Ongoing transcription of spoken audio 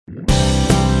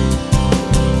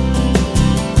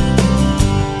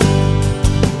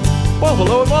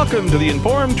Welcome to the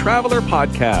Informed Traveler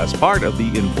Podcast, part of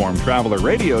the Informed Traveler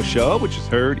radio show, which is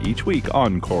heard each week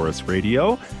on Chorus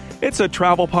Radio. It's a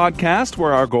travel podcast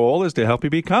where our goal is to help you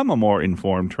become a more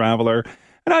informed traveler.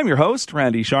 And I'm your host,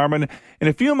 Randy Sharman. In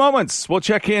a few moments, we'll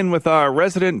check in with our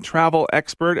resident travel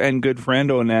expert and good friend,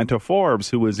 Onanta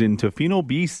Forbes, who was in Tofino,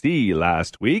 BC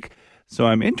last week. So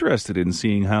I'm interested in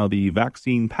seeing how the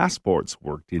vaccine passports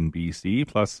worked in BC,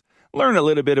 plus learn a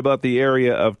little bit about the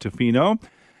area of Tofino.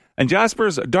 And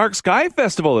Jasper's Dark Sky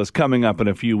Festival is coming up in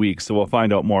a few weeks, so we'll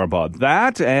find out more about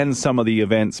that and some of the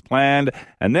events planned.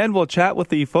 And then we'll chat with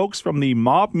the folks from the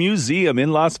Mob Museum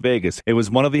in Las Vegas. It was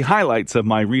one of the highlights of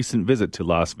my recent visit to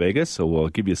Las Vegas, so we'll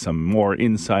give you some more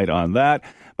insight on that.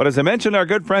 But as I mentioned, our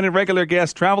good friend and regular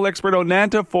guest, travel expert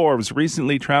Onanta Forbes,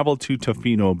 recently traveled to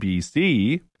Tofino,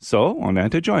 BC. So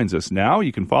Onanta joins us now.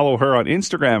 You can follow her on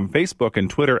Instagram, Facebook, and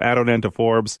Twitter at Onanta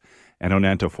Forbes. And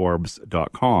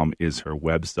OnantaForbes.com is her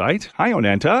website. Hi,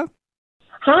 Onanta.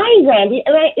 Hi, Randy.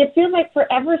 It feels like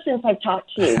forever since I've talked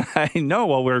to you. I know.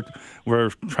 Well, we're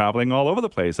traveling all over the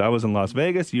place. I was in Las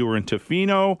Vegas. You were in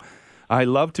Tofino. I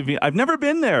love Tofino. I've never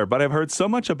been there, but I've heard so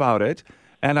much about it.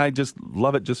 And I just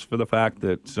love it just for the fact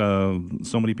that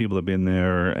so many people have been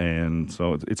there. And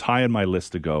so it's high on my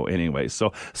list to go anyway. So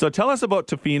tell us about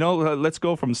Tofino. Let's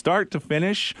go from start to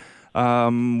finish.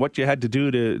 What you had to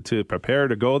do to prepare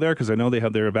to go there, because I know they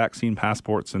have their vaccine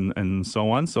passports and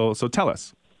so on. So tell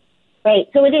us. Right.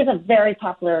 So it is a very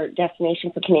popular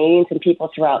destination for Canadians and people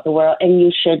throughout the world, and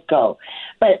you should go.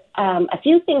 But a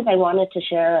few things I wanted to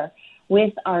share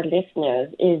with our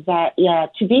listeners is that,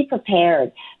 to be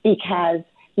prepared, because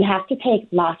you have to take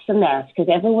lots of masks, because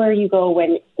everywhere you go,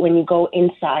 when you go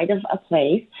inside of a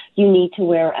place, you need to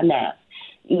wear a mask.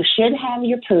 You should have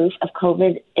your proof of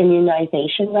COVID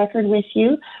immunization record with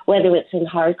you, whether it's in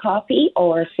hard copy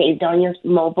or saved on your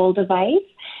mobile device,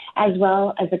 as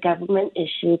well as a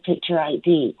government-issued picture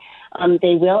ID.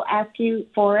 They will ask you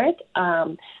for it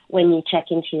when you check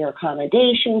into your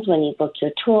accommodations, when you book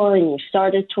your tour and you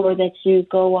start a tour that you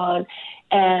go on,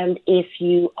 and if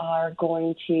you are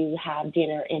going to have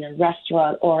dinner in a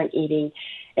restaurant or an eating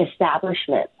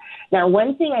establishment. Now,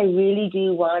 one thing I really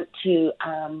do want to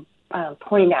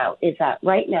point out is that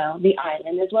right now the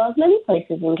island, as well as many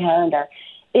places in Canada,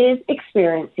 is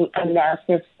experiencing a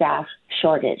massive staff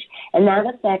shortage, and that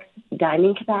affects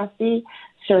dining capacity,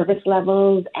 service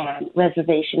levels, and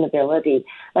reservation ability.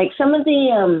 Like some of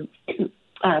the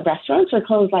restaurants are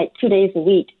closed like 2 days a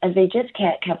week, as they just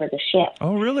can't cover the shift.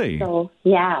 Oh, really? So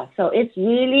it's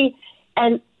really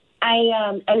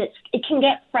it can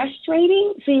get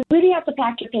frustrating. So you really have to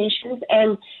pack your patience.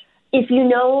 And if you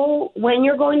know when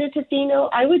you're going to Tofino,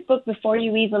 I would book before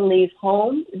you even leave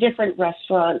home different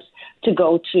restaurants to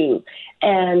go to.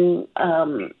 And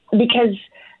because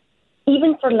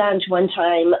even for lunch one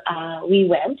time we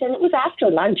went, and it was after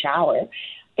lunch hour,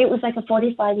 it was like a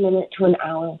 45-minute to an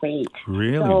hour wait.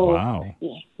 Really? So, wow.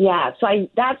 Yeah. So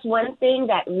that's one thing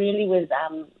that really was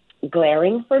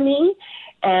glaring for me.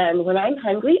 And when I'm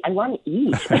hungry, I want to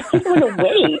eat. I don't want to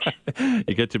wait.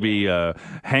 You get to be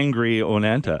hangry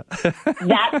Onanta.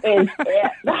 That is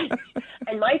it.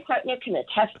 And my partner can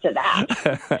attest to that.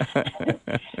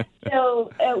 So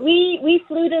we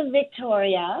flew to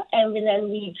Victoria, and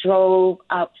then we drove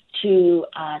up to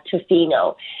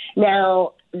Tofino.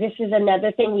 Now, this is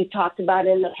another thing we've talked about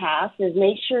in the past, is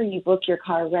make sure you book your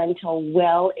car rental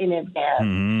well in advance.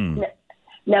 Mm-hmm.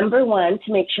 Number one,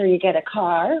 to make sure you get a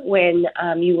car when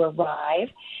you arrive.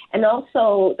 And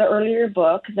also, the earlier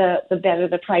book, the better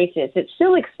the price is. It's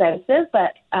still expensive,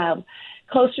 but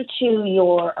closer to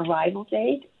your arrival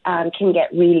date can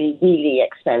get really, really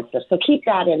expensive. So keep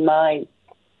that in mind.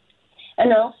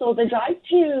 And also, the drive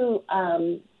to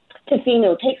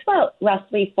Tofino takes about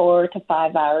roughly 4 to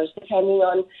 5 hours, depending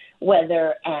on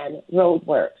weather and road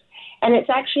work. And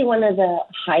it's actually one of the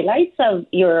highlights of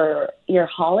your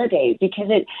holiday,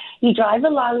 because you drive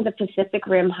along the Pacific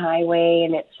Rim Highway,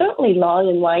 and it's certainly long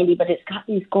and windy, but it's got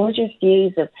these gorgeous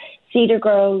views of cedar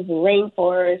groves and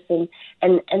rainforests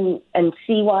and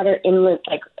seawater inlets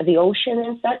like the ocean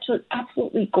and such. So it's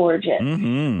absolutely gorgeous.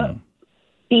 Mm-hmm. But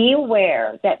be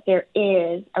aware that there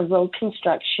is a road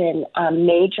construction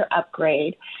major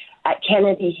upgrade at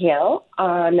Kennedy Hill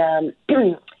on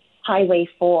Highway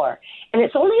 4. And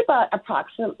it's only about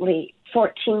approximately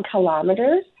 14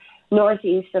 kilometers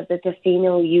northeast of the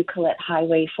Tofino Euclid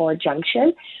Highway 4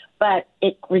 junction, but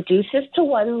it reduces to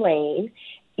one lane.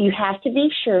 You have to be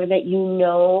sure that you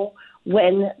know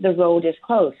when the road is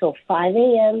closed. So 5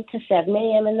 a.m. to 7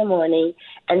 a.m. in the morning,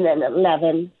 and then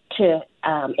 11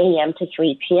 a.m. to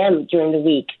 3 p.m. during the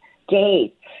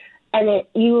weekdays. And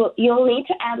you'll need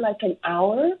to add like an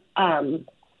hour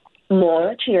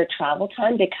more to your travel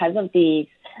time because of these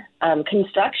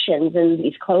constructions and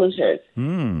these closures.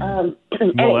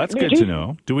 Well, that's good to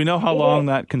know. Do we know how long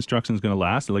that construction is going to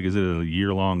last? Like, is it a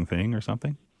year-long thing or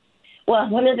something? Well,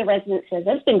 one of the residents says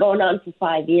it's been going on for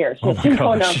 5 years. So it's been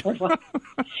going on for a while.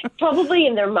 Probably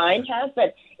in their mind has,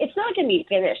 but it's not going to be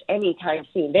finished anytime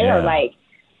soon. They are like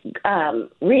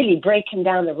really breaking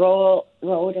down the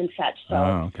road and such.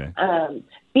 So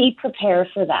be prepared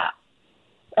for that.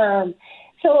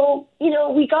 So,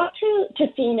 we got to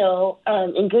Tofino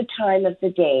in good time of the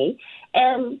day.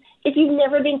 And if you've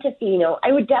never been to Tofino,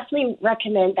 I would definitely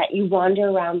recommend that you wander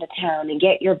around the town and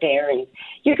get your bearings.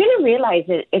 You're going to realize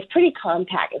that it's pretty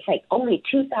compact. It's like only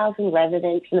 2,000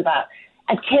 residents and about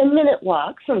a 10-minute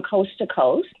walk from coast to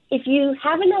coast. If you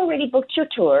haven't already booked your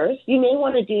tours, you may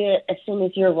want to do it as soon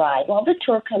as you arrive. All the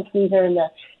tour companies are in the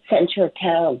center of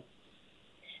town.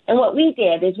 And what we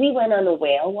did is we went on a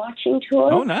whale watching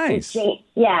tour. Oh, nice.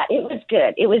 Yeah, it was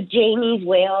good. It was Jamie's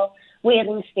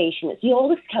whaling station. It's the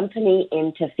oldest company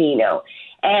in Tofino.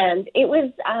 And it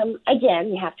was, again,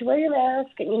 you have to wear your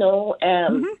mask,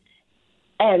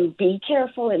 and be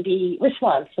careful and be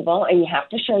responsible. And you have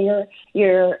to show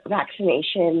your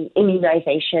vaccination,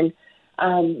 immunization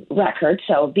record.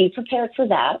 So be prepared for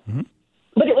that. Mm-hmm.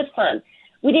 But it was fun.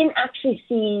 We didn't actually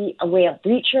see a whale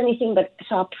breach or anything, but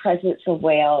saw presence of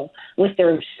whales with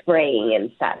their spraying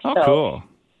and such. Oh, so cool.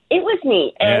 It was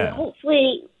neat. And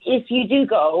hopefully, if you do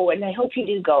go, and I hope you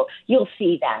do go, you'll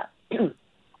see that. And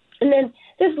then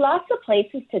there's lots of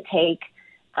places to take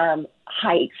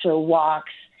hikes or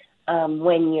walks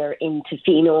when you're in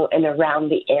Tofino and around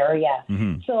the area.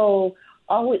 Mm-hmm. So,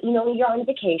 you're on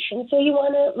vacation, so you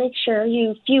want to make sure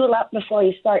you fuel up before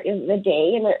you start the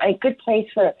day. And a good place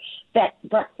for that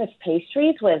breakfast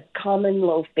pastries was Common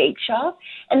Loaf Bake Shop.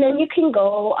 And then you can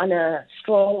go on a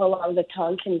stroll along the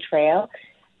Tonkin Trail,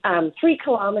 3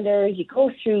 kilometers. You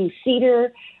go through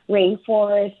cedar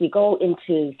rainforest. You go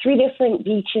into 3 different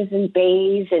beaches and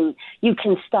bays, and you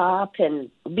can stop and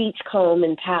beachcomb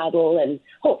and paddle and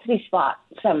hopefully spot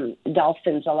some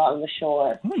dolphins along the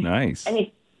shore. Oh, nice.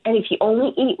 And if you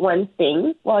only eat one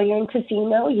thing while you're in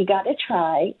Tofino, you got to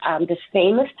try this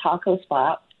famous taco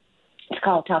spot. It's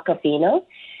called Tofino.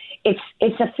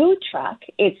 It's a food truck.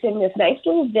 It's in this nice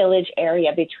little village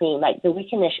area between like the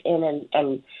Wickenish Inn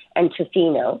and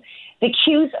Tofino. The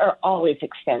queues are always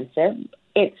expensive.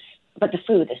 But the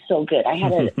food is so good. I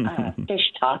had a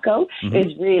fish taco. Mm-hmm. It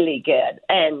was really good.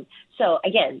 And so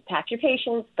again, pack your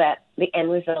patience, but the end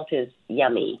result is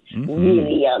yummy,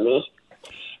 really yummy.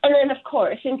 And then, of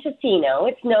course, in Tofino,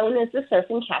 it's known as the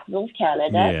surfing capital of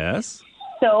Canada. Yes.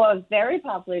 So a very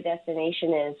popular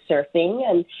destination is surfing.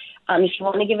 And if you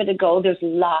want to give it a go, there's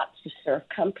lots of surf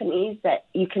companies that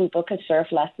you can book a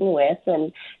surf lesson with.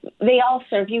 And they all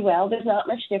serve you well. There's not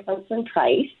much difference in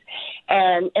price.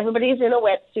 And everybody's in a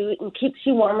wetsuit and keeps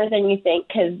you warmer than you think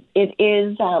because it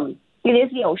is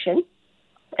the ocean.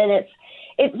 And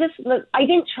it just, I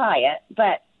didn't try it,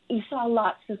 but you saw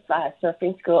lots of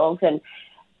surfing schools and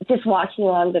just walking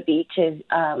along the beaches,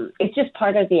 it's just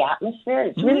part of the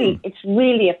atmosphere. It's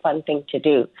really a fun thing to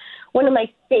do. One of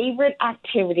my favorite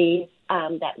activities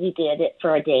that we did it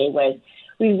for a day was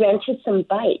we rented some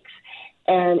bikes,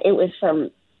 and it was from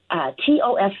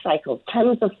TOF Cycles,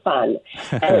 tons of fun.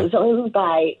 And it was owned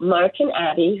by Mark and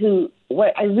Abby, who,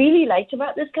 what I really liked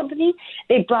about this company,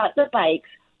 they brought the bikes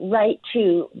right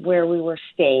to where we were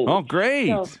staying. Oh, great.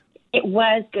 So it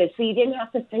was good. So you didn't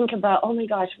have to think about, oh my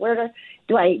gosh,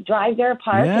 do I drive there,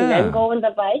 park, and then go on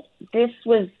the bike? This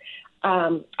was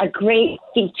a great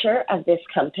feature of this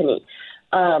company.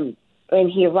 When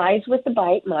he arrives with the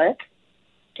bike, Mark,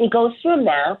 he goes through a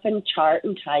map and chart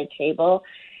and timetable.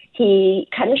 He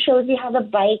kind of shows you how the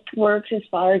bike works as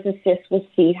far as assist with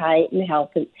seat height and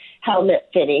helmet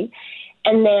fitting.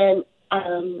 And then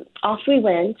off we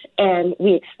went, and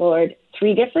we explored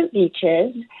 3 different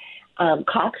beaches,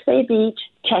 Cox Bay Beach,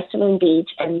 Chesterland Beach,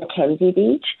 and Mackenzie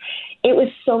Beach. It was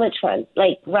so much fun.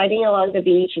 Like riding along the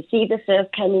beach, you see the surf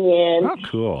coming in. Oh,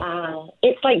 cool.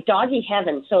 It's like doggy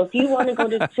heaven. So if you want to go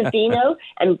to Tofino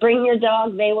and bring your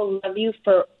dog, they will love you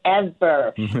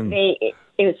forever. It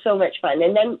was so much fun.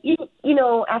 And then, you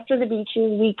know, after the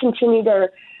beaches, we continued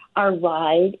our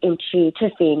ride into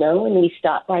Tofino, and we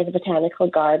stopped by the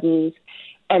Botanical Gardens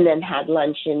and then had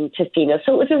lunch in Tofino.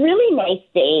 So it was a really nice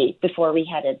day before we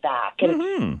headed back.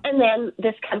 And then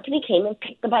this company came and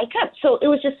picked the bike up. So it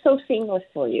was just so seamless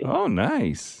for you. Oh,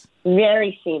 nice.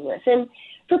 Very seamless. And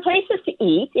for places to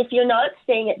eat, if you're not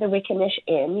staying at the Wickenish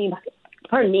Inn, you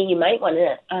might want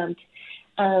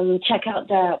to check out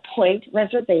the Point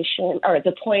Reservation, or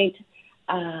the Point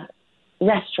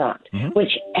restaurant,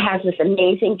 which has this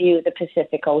amazing view of the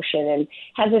Pacific Ocean and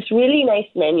has this really nice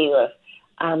menu of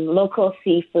local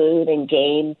seafood and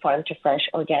game, farm-to-fresh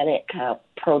organic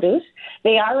produce.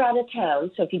 They are out of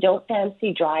town, so if you don't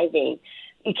fancy driving,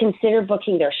 you consider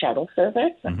booking their shuttle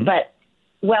service, but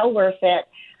well worth it.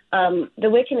 The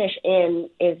Wickenish Inn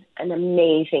is an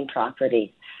amazing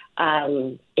property.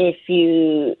 If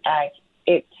you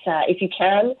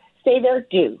can stay there,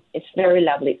 do. It's very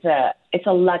lovely. It's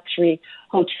a luxury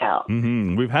hotel.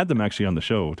 We've had them actually on the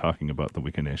show talking about the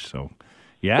Wickenish, so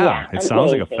yeah, it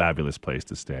sounds like a fabulous place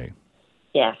to stay.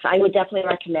 Yes, I would definitely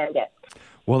recommend it.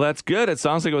 Well, that's good. It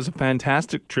sounds like it was a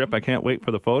fantastic trip. I can't wait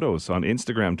for the photos on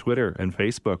Instagram, Twitter, and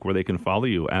Facebook, where they can follow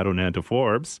you at Onanta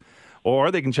Forbes,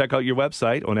 or they can check out your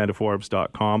website,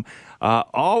 onantaforbes.com.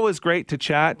 Always great to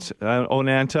chat,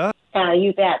 Onanta.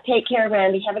 You bet. Take care,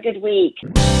 Randy. Have a good week.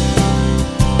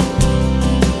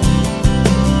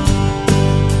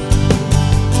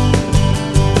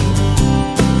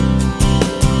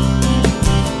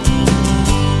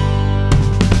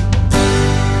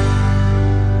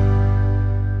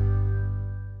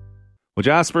 Well,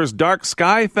 Jasper's Dark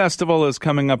Sky Festival is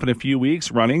coming up in a few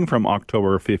weeks, running from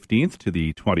October 15th to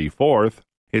the 24th.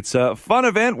 It's a fun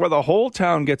event where the whole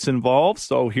town gets involved,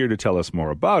 so here to tell us more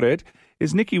about it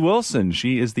is Nikki Wilson.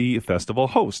 She is the festival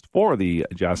host for the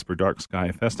Jasper Dark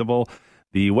Sky Festival.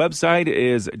 The website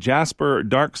is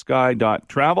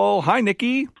jasperdarksky.travel. Hi,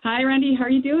 Nikki. Hi, Randy. How are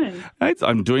you doing?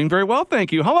 I'm doing very well,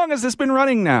 thank you. How long has this been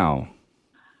running now?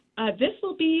 This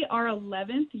will be our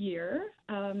 11th year.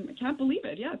 I can't believe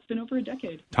it. Yeah, it's been over a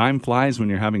decade. Time flies when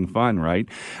you're having fun, right?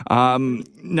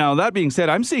 Now, that being said,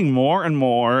 I'm seeing more and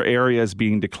more areas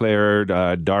being declared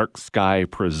dark sky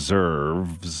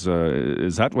preserves.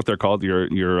 Is that what they're called?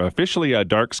 You're officially a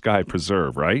dark sky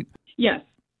preserve, right? Yes.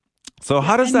 So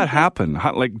how does that happen?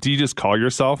 Do you just call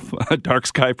yourself a dark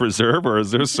sky preserve, or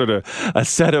is there sort of a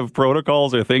set of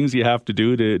protocols or things you have to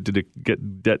do to get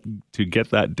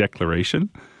that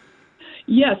declaration?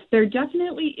 Yes, there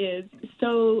definitely is.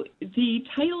 So the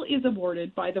title is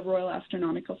awarded by the Royal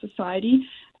Astronomical Society,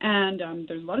 and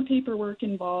there's a lot of paperwork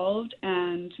involved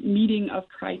and meeting of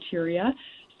criteria.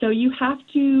 So you have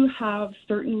to have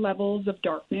certain levels of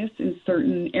darkness in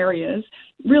certain areas.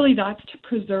 Really, that's to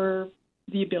preserve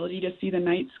the ability to see the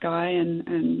night sky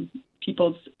and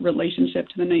people's relationship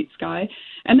to the night sky.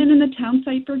 And then in the town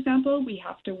site, for example, we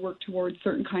have to work towards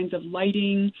certain kinds of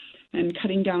lighting and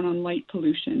cutting down on light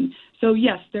pollution. So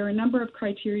yes, there are a number of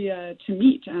criteria to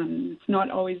meet. It's not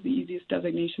always the easiest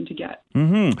designation to get.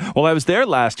 Well, I was there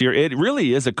last year. It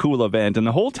really is a cool event, and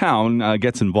the whole town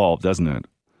gets involved, doesn't it?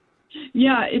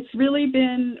 Yeah, it's really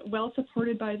been well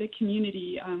supported by the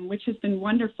community, which has been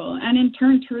wonderful. And in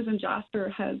turn, Tourism Jasper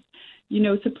has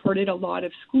supported a lot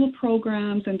of school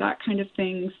programs and that kind of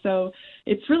thing. So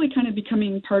it's really kind of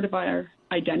becoming part of our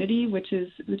identity, which is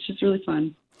really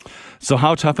fun. So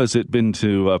how tough has it been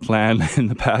to plan in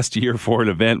the past year for an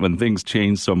event when things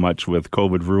change so much with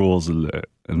COVID rules and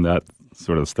that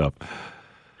sort of stuff?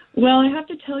 Well, I have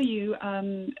to tell you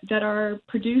that our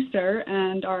producer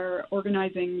and our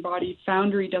organizing body,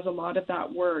 Foundry, does a lot of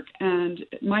that work, and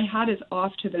my hat is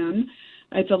off to them.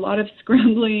 It's a lot of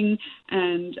scrambling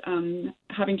and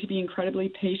having to be incredibly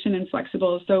patient and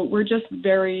flexible. So we're just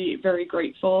very, very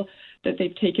grateful that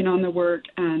they've taken on the work,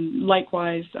 and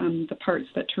likewise the parts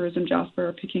that Tourism Jasper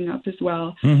are picking up as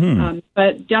well.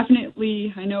 But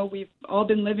definitely, I know we've all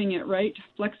been living it, right?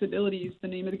 Flexibility is the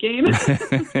name of the game.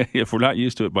 If we're not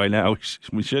used to it by now,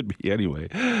 we should be anyway.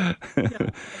 Yeah.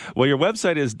 Well, your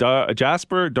website is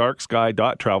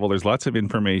jasperdarksky.travel. There's lots of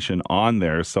information on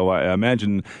there, so I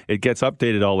imagine it gets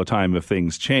updated all the time if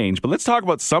things change. But let's talk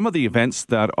about some of the events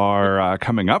that are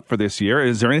coming up for this year.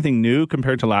 Is there anything new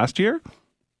compared to last year?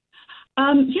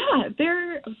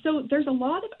 There's a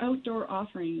lot of outdoor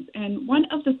offerings, and one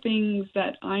of the things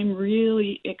that I'm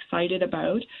really excited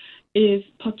about is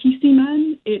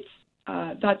Pakisiman.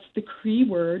 That's the Cree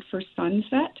word for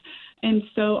sunset, and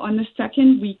so on the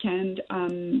second weekend,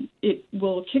 it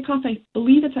will kick off. I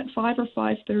believe it's at 5 or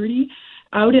 5:30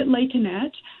 out at Lake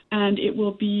Annette, and it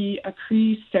will be a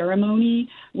Cree ceremony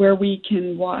where we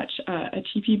can watch a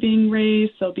teepee being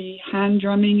raised. There'll be hand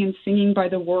drumming and singing by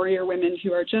the warrior women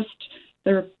who are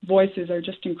their voices are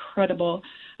just incredible.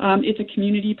 It's a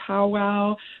community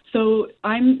powwow. So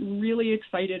I'm really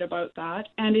excited about that.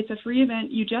 And it's a free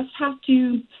event. You just have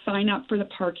to sign up for the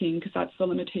parking because that's the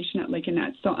limitation at Lake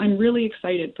Annette. So I'm really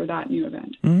excited for that new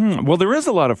event. Well, there is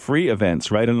a lot of free events,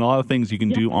 right? And a lot of things you can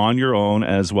do on your own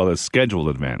as well as scheduled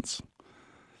events.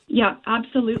 Yeah,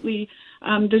 absolutely.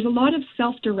 There's a lot of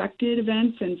self-directed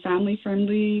events and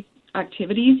family-friendly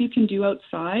activities you can do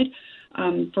outside.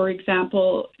 For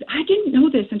example, I didn't know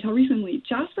this until recently.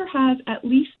 Jasper has at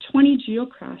least 20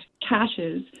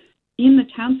 geocaches in the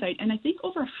town site, and I think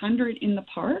over 100 in the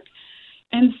park.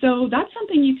 And so that's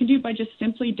something you can do by just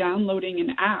simply downloading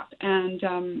an app, and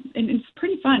it's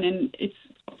pretty fun, and it's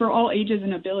for all ages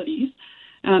and abilities.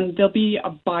 There'll be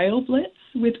a bio blitz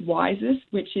with WISEST,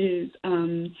 which is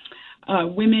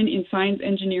women in science,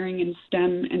 engineering, and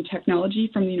STEM and technology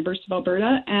from the University of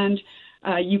Alberta, and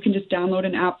you can just download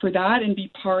an app for that and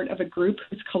be part of a group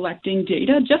who's collecting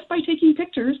data just by taking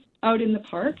pictures out in the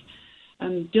park.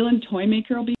 Dylan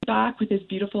Toymaker will be back with his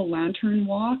beautiful lantern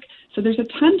walk. So there's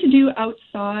a ton to do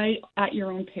outside at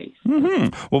your own pace.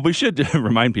 Mm-hmm. Well, we should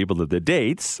remind people of the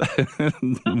dates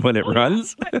when it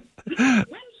runs. When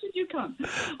should you come?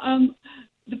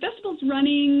 The festival's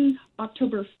running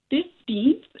October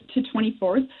 15th to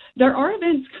 24th. There are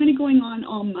events kind of going on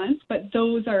all month, but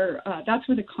those are that's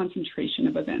where the concentration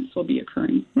of events will be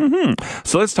occurring. Mm-hmm.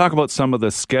 So let's talk about some of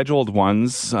the scheduled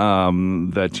ones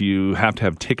that you have to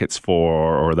have tickets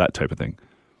for or that type of thing.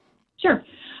 Sure.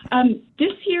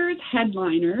 This year's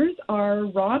headliners are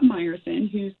Rob Meyerson,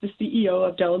 who's the CEO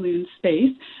of Delaloon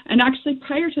Space. And actually,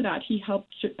 prior to that, he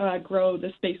helped grow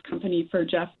the space company for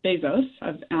Jeff Bezos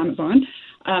of Amazon.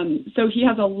 So he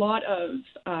has a lot of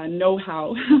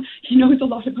know-how. He knows a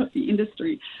lot about the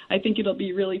industry. I think it'll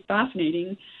be really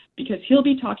fascinating because he'll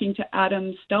be talking to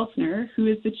Adam Stelzner, who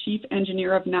is the chief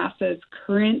engineer of NASA's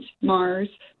current Mars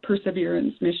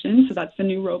Perseverance mission. So that's the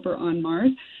new rover on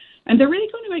Mars. And they're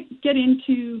really going to get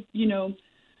into,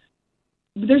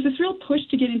 there's this real push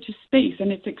to get into space,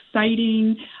 and it's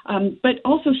exciting. But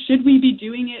also, should we be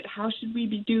doing it? How should we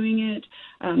be doing it?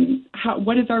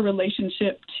 What is our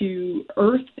relationship to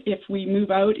Earth if we move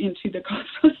out into the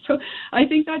cosmos? So I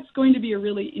think that's going to be a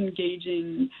really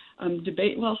engaging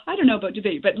debate. Well, I don't know about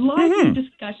debate, but lively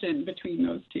discussion between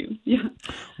those two. Yeah.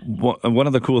 One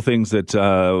of the cool things that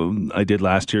I did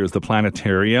last year is the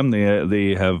planetarium.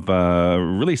 They have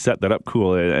really set that up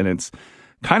cool, and it's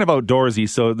kind of outdoorsy,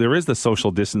 so there is the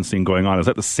social distancing going on. Is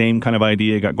that the same kind of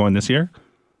idea you got going this year?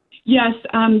 Yes,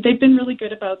 they've been really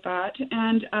good about that.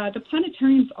 And the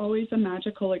planetarium's always a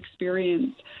magical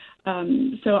experience.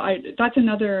 That's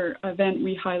another event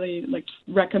we highly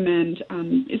recommend,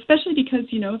 especially because,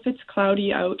 if it's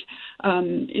cloudy out,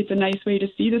 it's a nice way to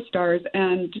see the stars.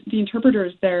 And the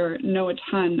interpreters there know a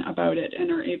ton about it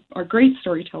and are great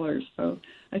storytellers. So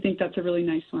I think that's a really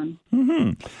nice one.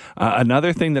 Mm-hmm.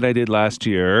 Another thing that I did last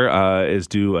year is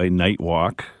do a night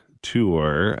walk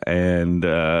tour. And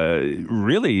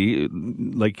really,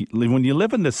 when you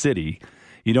live in the city,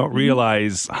 you don't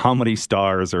realize how many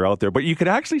stars are out there, but you could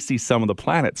actually see some of the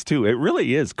planets too. It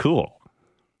really is cool.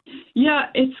 Yeah,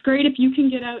 it's great if you can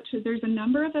get out to, there's a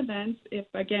number of events. If,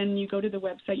 again, you go to the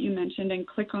website you mentioned and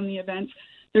click on the events,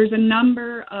 there's a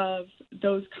number of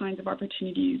those kinds of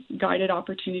opportunities, guided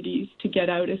opportunities to get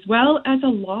out, as well as a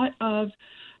lot of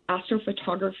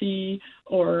astrophotography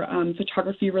or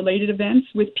photography-related events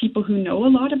with people who know a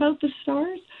lot about the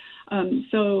stars.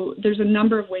 So there's a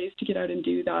number of ways to get out and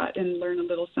do that and learn a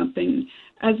little something.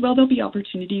 As well, there'll be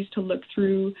opportunities to look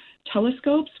through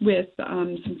telescopes with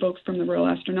some folks from the Royal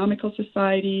Astronomical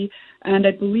Society and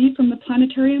I believe from the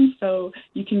planetarium, so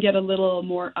you can get a little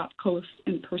more up close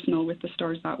and personal with the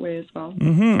stars that way as well.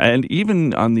 Mm-hmm. And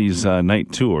even on these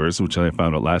night tours, which I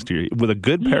found out last year, with a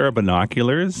good pair of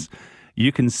binoculars,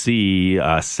 you can see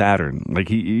Saturn.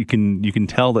 You can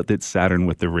tell that it's Saturn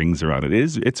with the rings around it.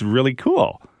 It's really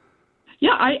cool.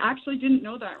 Yeah, I actually didn't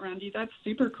know that, Randy. That's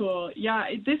super cool. Yeah,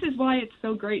 this is why it's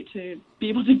so great to be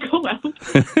able to go out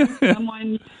with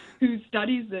someone who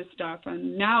studies this stuff.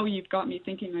 And now you've got me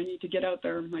thinking I need to get out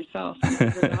there myself and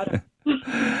figure that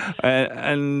out.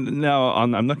 And now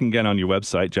I'm looking again on your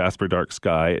website,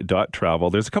 jasperdarksky.travel.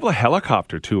 There's a couple of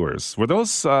helicopter tours. Were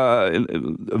those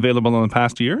available in the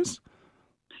past years?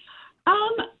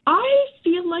 I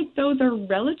feel like those are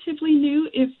relatively new.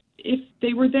 If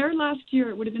they were there last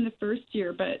year, it would have been the first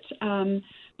year. But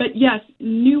yes,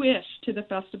 newish to the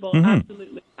festival,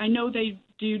 absolutely. I know they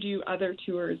do other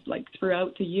tours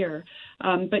throughout the year.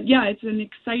 But yeah, it's an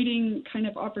exciting kind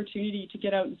of opportunity to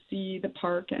get out and see the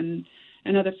park and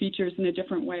other features in a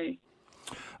different way.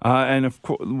 And of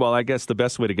course, I guess the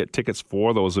best way to get tickets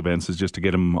for those events is just to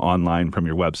get them online from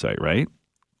your website, right?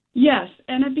 Yes,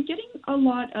 and I've been getting a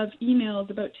lot of emails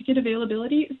about ticket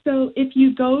availability. So if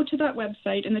you go to that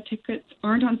website and the tickets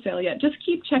aren't on sale yet, just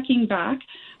keep checking back.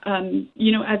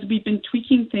 As we've been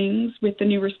tweaking things with the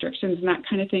new restrictions and that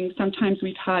kind of thing, sometimes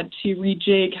we've had to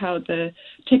rejig how the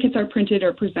tickets are printed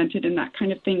or presented and that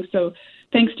kind of thing. So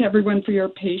thanks to everyone for your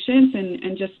patience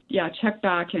and just, check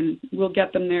back and we'll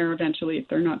get them there eventually if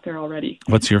they're not there already.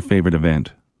 What's your favorite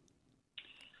event?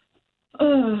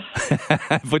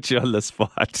 I put you on the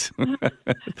spot.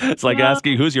 It's like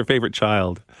asking, who's your favorite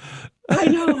child? I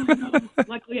know.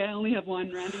 Luckily, I only have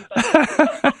one, Randy.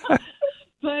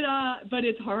 But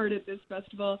it's hard at this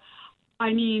festival.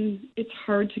 I mean, it's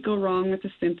hard to go wrong with the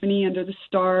symphony under the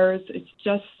stars. It's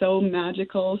just so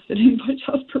magical sitting by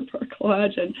Jasper Park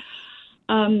Lodge.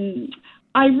 And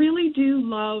I really do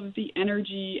love the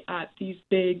energy at these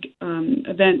big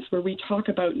events where we talk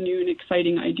about new and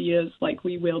exciting ideas like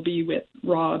we will be with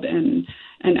Rob and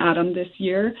Adam this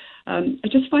year. I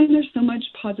just find there's so much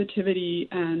positivity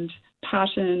and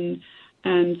passion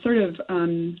and sort of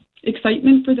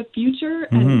excitement for the future.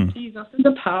 Mm-hmm. And geez, after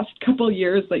the past couple of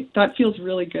years, like that feels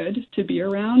really good to be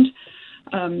around.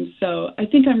 So I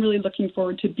think I'm really looking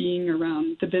forward to being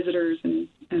around the visitors and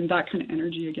that kind of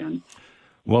energy again.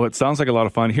 Well, it sounds like a lot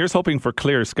of fun. Here's hoping for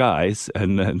clear skies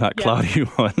and not cloudy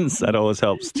ones. That always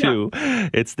helps too. Yeah.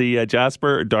 It's the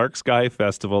Jasper Dark Sky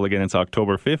Festival. Again, it's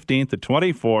October 15th to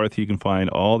 24th. You can find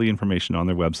all the information on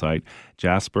their website,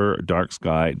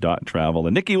 jasperdarksky.travel.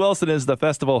 And Nikki Wilson is the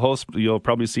festival host. You'll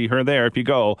probably see her there if you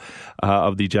go,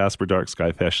 of the Jasper Dark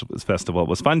Sky Festival. It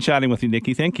was fun chatting with you,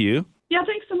 Nikki. Thank you. Yeah,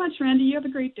 thanks so much, Randy. You have a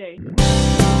great day.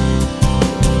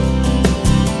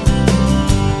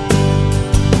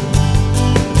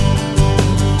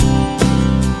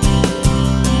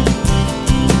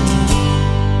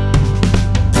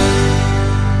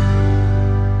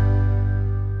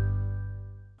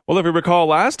 Well, if you recall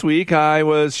last week, I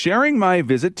was sharing my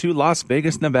visit to Las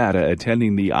Vegas, Nevada,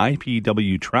 attending the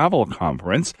IPW Travel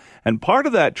Conference, and part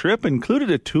of that trip included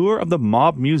a tour of the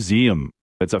Mob Museum.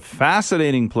 It's a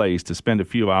fascinating place to spend a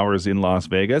few hours in Las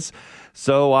Vegas,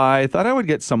 so I thought I would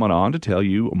get someone on to tell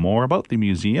you more about the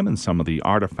museum and some of the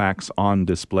artifacts on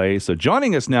display. So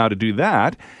joining us now to do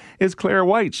that is Claire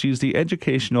White. She's the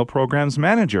Educational Programs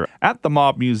Manager at the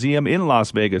Mob Museum in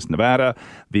Las Vegas, Nevada.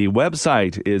 The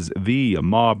website is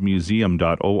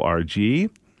themobmuseum.org.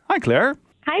 Hi, Claire.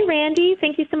 Hi, Randy.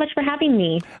 Thank you so much for having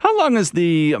me. How long has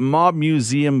the Mob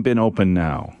Museum been open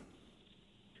now?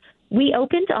 We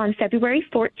opened on February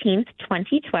 14th,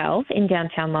 2012 in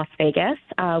downtown Las Vegas.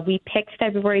 We picked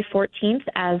February 14th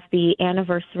as the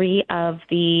anniversary of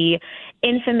the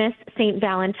infamous St.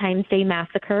 Valentine's Day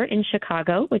Massacre in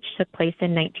Chicago, which took place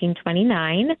in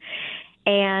 1929.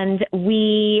 And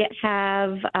we've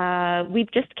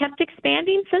just kept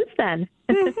expanding since then.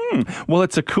 Mm-hmm. Well,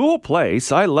 it's a cool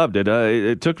place. I loved it.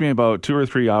 It took me about 2 or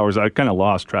 3 hours. I kind of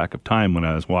lost track of time when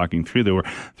I was walking through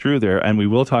there. And we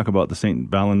will talk about the St.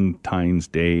 Valentine's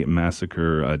Day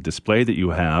Massacre display that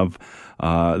you have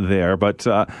there. But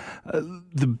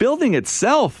the building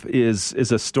itself is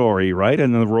a story, right?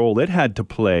 And the role it had to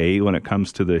play when it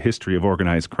comes to the history of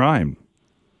organized crime.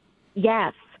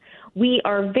 Yes. We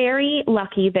are very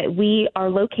lucky that we are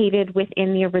located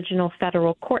within the original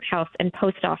federal courthouse and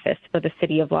post office for the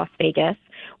city of Las Vegas.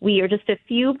 We are just a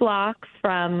few blocks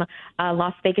from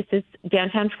Las Vegas's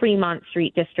downtown Fremont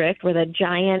Street district, where the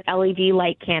giant LED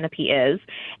light canopy is.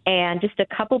 And just a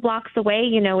couple blocks away,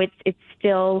 it's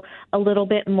still a little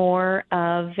bit more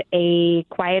of a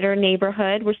quieter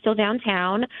neighborhood. We're still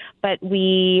downtown, but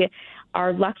we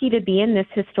are lucky to be in this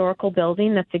historical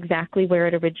building. That's exactly where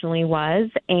it originally was.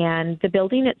 And the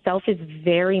building itself is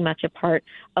very much a part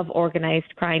of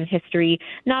organized crime history,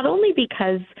 not only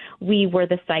because we were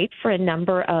the site for a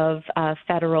number of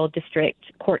federal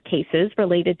district court cases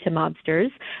related to mobsters,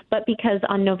 but because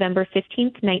on November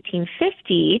 15th,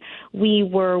 1950, we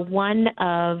were one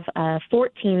of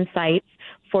 14 sites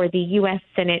for the U.S.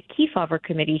 Senate Kefauver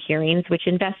Committee hearings, which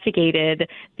investigated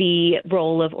the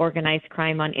role of organized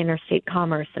crime on interstate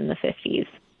commerce in the 50s.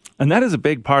 And that is a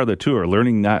big part of the tour,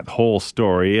 learning that whole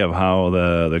story of how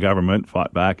the government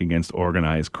fought back against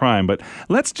organized crime. But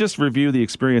let's just review the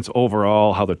experience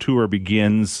overall, how the tour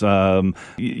begins.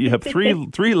 You have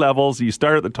three levels. You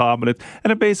start at the top, and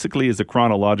it basically is a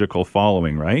chronological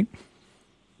following, right?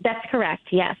 That's correct,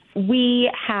 yes. We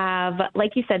have,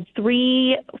 like you said,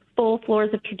 3 full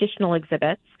floors of traditional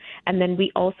exhibits, and then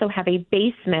we also have a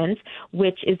basement,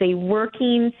 which is a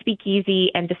working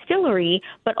speakeasy and distillery,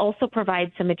 but also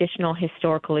provides some additional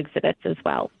historical exhibits as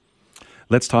well.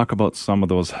 Let's talk about some of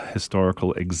those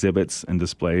historical exhibits and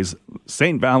displays.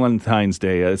 St. Valentine's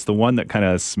Day, it's the one that kind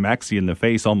of smacks you in the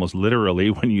face almost literally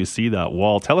when you see that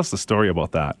wall. Tell us the story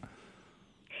about that.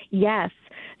 Yes.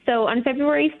 So on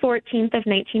February 14th of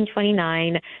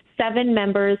 1929, 7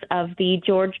 members of the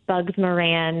George Bugs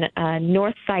Moran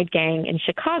North Side Gang in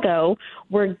Chicago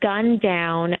were gunned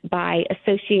down by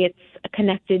associates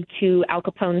connected to Al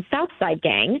Capone's South Side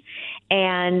Gang.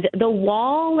 And the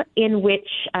wall in which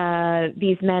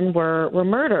these men were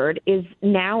murdered is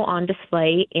now on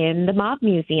display in the Mob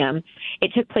Museum.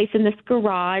 It took place in this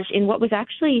garage in what was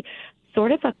actually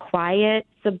sort of a quiet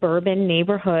suburban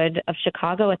neighborhood of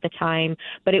Chicago at the time,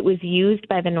 but it was used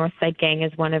by the North Side Gang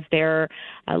as one of their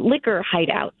liquor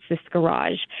hideouts, this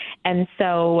garage. And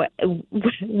so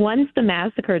once the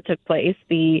massacre took place,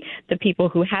 the people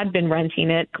who had been renting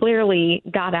it clearly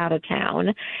got out of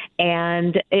town,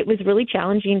 and it was really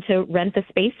challenging to rent the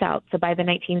space out. So by the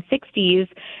 1960s,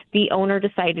 the owner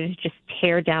decided to just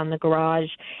tear down the garage,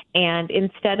 and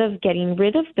instead of getting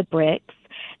rid of the bricks,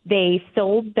 they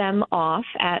sold them off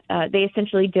at, they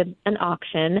essentially did an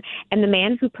auction, and the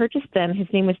man who purchased them, his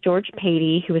name was George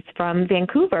Patey, who was from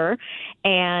Vancouver,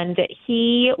 and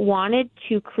he wanted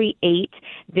to create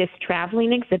this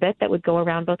traveling exhibit that would go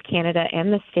around both Canada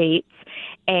and the States,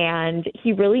 and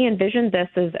he really envisioned this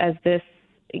as this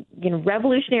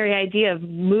revolutionary idea of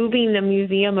moving the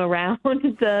museum around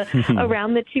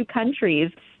around the two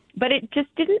countries. But it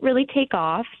just didn't really take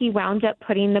off. He wound up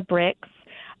putting the bricks.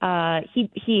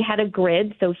 He had a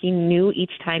grid, so he knew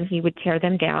each time he would tear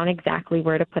them down exactly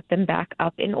where to put them back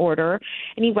up in order.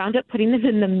 And he wound up putting them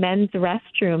in the men's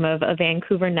restroom of a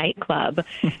Vancouver nightclub.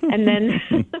 And then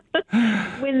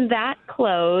when that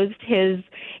closed,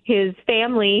 his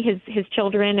family, his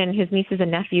children and his nieces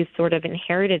and nephews sort of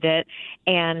inherited it.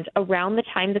 And around the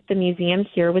time that the museum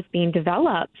here was being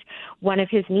developed, one of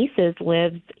his nieces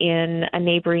lives in a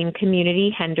neighboring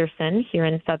community, Henderson, here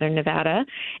in southern Nevada.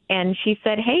 And she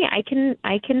said, hey, I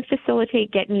can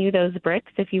facilitate getting you those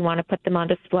bricks if you want to put them on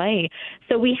display.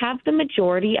 So we have the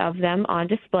majority of them on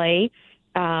display,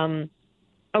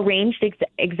 arranged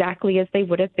exactly as they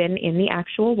would have been in the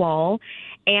actual wall.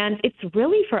 And it's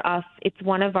really, for us, it's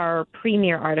one of our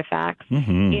premier artifacts.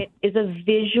 Mm-hmm. It is a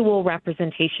visual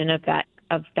representation of that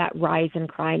rise in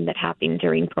crime that happened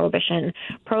during Prohibition.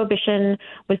 Prohibition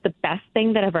was the best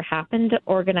thing that ever happened to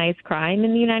organized crime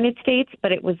in the United States,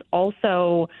 but it was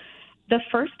also the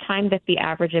first time that the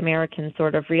average American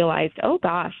sort of realized, oh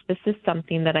gosh, this is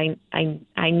something that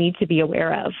I need to be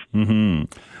aware of. Mm-hmm.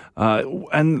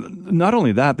 And not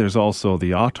only that, there's also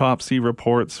the autopsy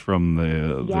reports from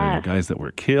the guys that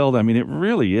were killed. I mean, it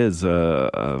really is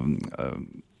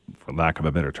for lack of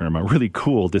a better term, a really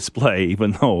cool display,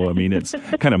 even though, I mean, it's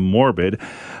kind of morbid.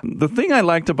 The thing I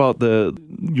liked about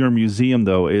your museum,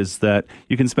 though, is that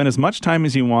you can spend as much time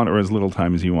as you want or as little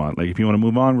time as you want. Like, if you want to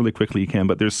move on really quickly, you can,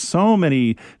 but there's so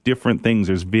many different things.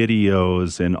 There's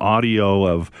videos and audio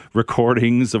of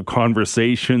recordings of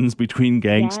conversations between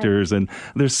gangsters, and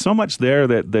there's so much there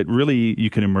that really you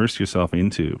can immerse yourself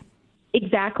into.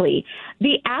 Exactly.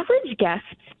 The average guest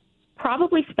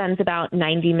probably spends about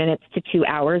 90 minutes to 2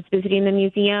 hours visiting the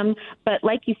museum. But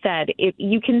like you said, if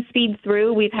you can speed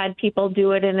through. We've had people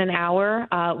do it in an hour.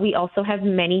 We also have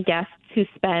many guests who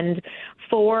spend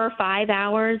 4 or 5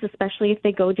 hours, especially if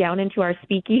they go down into our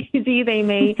speakeasy. They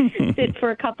may sit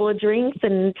for a couple of drinks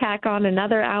and tack on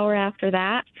another hour after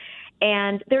that.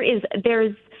 And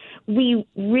we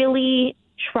really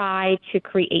try to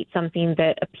create something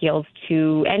that appeals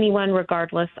to anyone,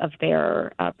 regardless of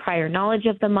their prior knowledge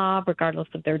of the mob, regardless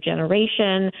of their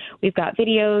generation. We've got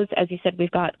videos, as you said,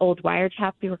 we've got old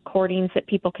wiretap recordings that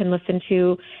people can listen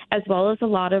to, as well as a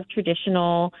lot of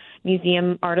traditional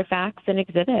museum artifacts and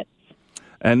exhibits.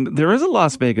 And there is a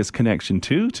Las Vegas connection,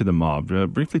 too, to the mob.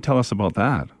 Briefly tell us about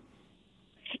that.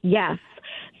 Yes.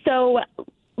 So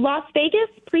Las Vegas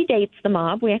predates the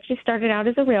mob. We actually started out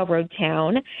as a railroad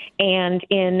town, and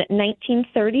in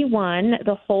 1931,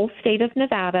 the whole state of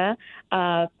Nevada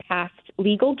passed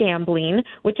legal gambling,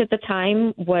 which at the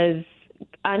time was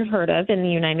unheard of in the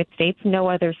United States. No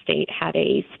other state had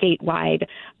a statewide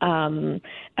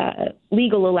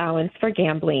legal allowance for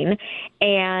gambling,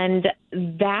 and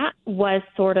that was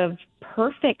sort of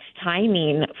perfect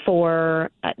timing for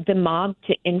the mob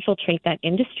to infiltrate that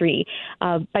industry.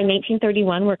 By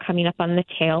 1931, we're coming up on the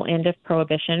tail end of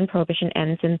Prohibition. Prohibition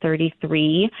ends in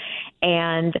 1933,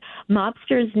 and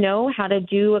mobsters know how to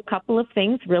do a couple of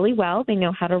things really well. They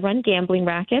know how to run gambling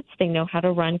rackets. They know how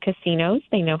to run casinos.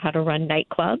 They know how to run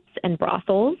nightclubs and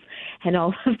brothels and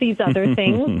all of these other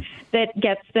things that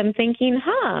gets them thinking,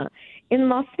 in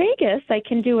Las Vegas, I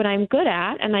can do what I'm good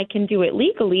at, and I can do it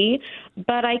legally,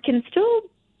 but I can still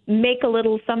make a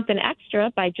little something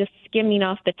extra by just skimming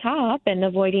off the top and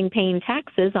avoiding paying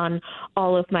taxes on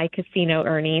all of my casino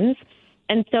earnings.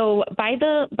 And so by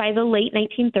the late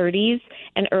 1930s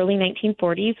and early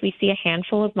 1940s, we see a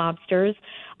handful of mobsters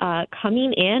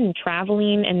coming in,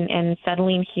 traveling and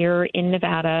settling here in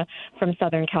Nevada from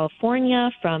Southern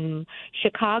California, from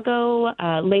Chicago.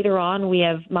 Later on, we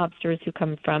have mobsters who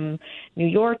come from New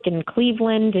York and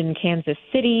Cleveland and Kansas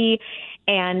City.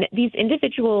 And these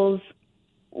individuals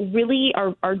really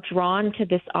are drawn to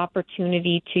this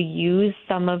opportunity to use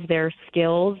some of their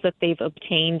skills that they've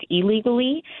obtained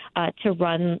illegally to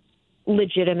run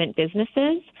legitimate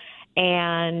businesses.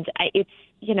 And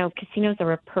casinos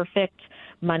are a perfect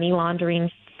money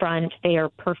laundering front. They are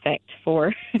perfect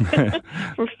for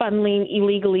for funneling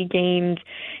illegally gained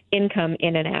income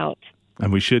in and out.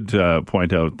 And we should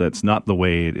point out that's not the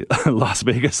way Las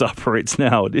Vegas operates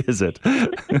now, is it?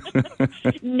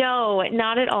 No,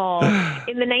 not at all.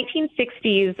 In the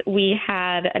 1960s, we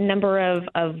had a number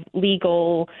of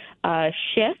legal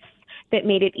shifts that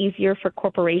made it easier for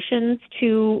corporations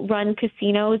to run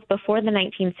casinos. Before the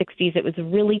 1960s, it was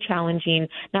really challenging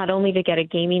not only to get a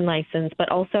gaming license, but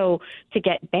also to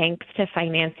get banks to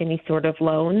finance any sort of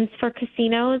loans for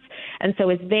casinos. And so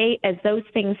as those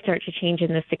things start to change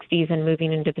in the 60s and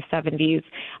moving into the 70s,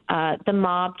 the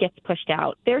mob gets pushed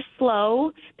out. They're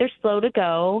slow to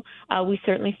go. We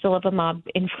certainly still have a mob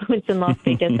influence in Las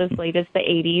Vegas as late as the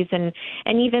 80s and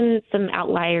even some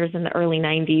outliers in the early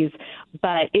 90s.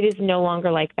 But it is no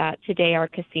longer like that. Today, our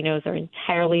casinos are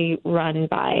entirely run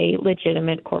by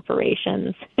legitimate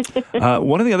corporations.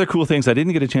 One of the other cool things, I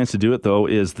didn't get a chance to do it, though,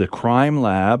 is the crime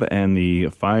lab and the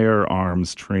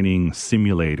firearms training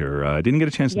simulator. I didn't get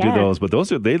a chance to do those, but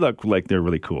they look like they're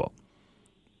really cool.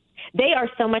 They are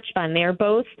so much fun. They are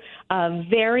both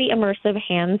very immersive,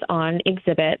 hands-on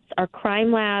exhibits. Our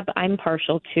crime lab, I'm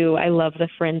partial to. I love the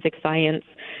forensic science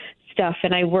stuff,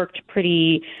 and I was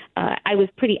pretty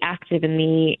active in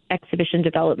the exhibition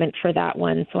development for that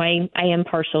one, so I am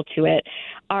partial to it.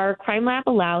 Our crime lab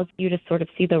allows you to sort of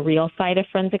see the real side of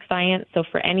forensic science, so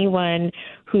for anyone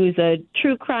who's a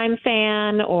true crime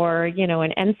fan or,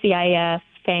 an NCIS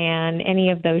fan, any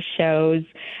of those shows,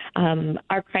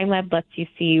 our crime lab lets you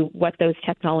see what those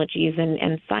technologies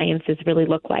and sciences really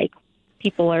look like.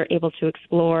 People are able to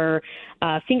explore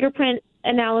fingerprint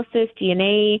analysis,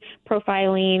 DNA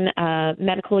profiling,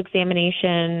 medical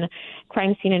examination,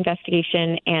 crime scene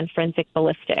investigation, and forensic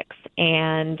ballistics.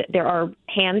 And there are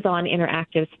hands-on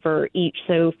interactives for each.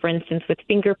 So, for instance, with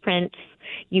fingerprints,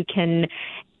 you can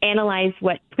analyze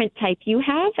what print type you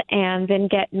have and then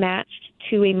get matched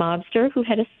to a mobster who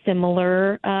had a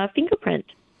similar fingerprint.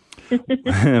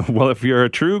 Well, if you're a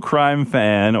true crime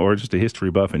fan or just a history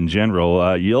buff in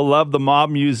general, you'll love the Mob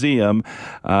Museum.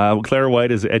 Claire White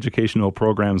is Educational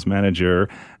Programs Manager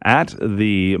at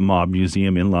the Mob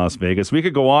Museum in Las Vegas. We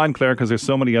could go on, Claire, because there's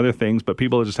so many other things, but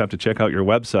people just have to check out your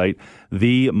website,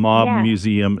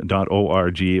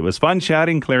 themobmuseum.org. It was fun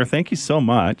chatting, Claire. Thank you so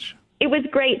much. It was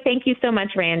great. Thank you so much,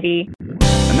 Randy.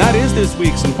 And that is this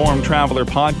week's Informed Traveler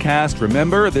podcast.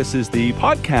 Remember, this is the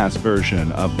podcast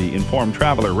version of the Informed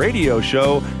Traveler radio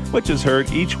show, which is heard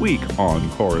each week on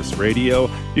Chorus Radio.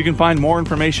 You can find more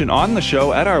information on the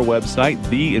show at our website,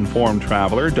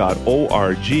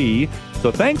 theinformedtraveler.org.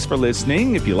 So thanks for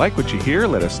listening. If you like what you hear,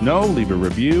 let us know. Leave a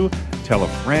review, tell a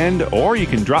friend, or you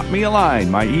can drop me a line.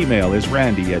 My email is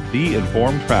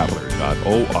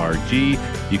randy@theinformedtraveler.org.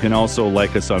 You can also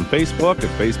like us on Facebook at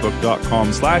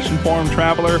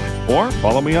facebook.com/informedtraveler or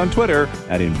follow me on Twitter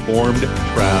at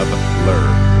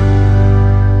informedtraveler.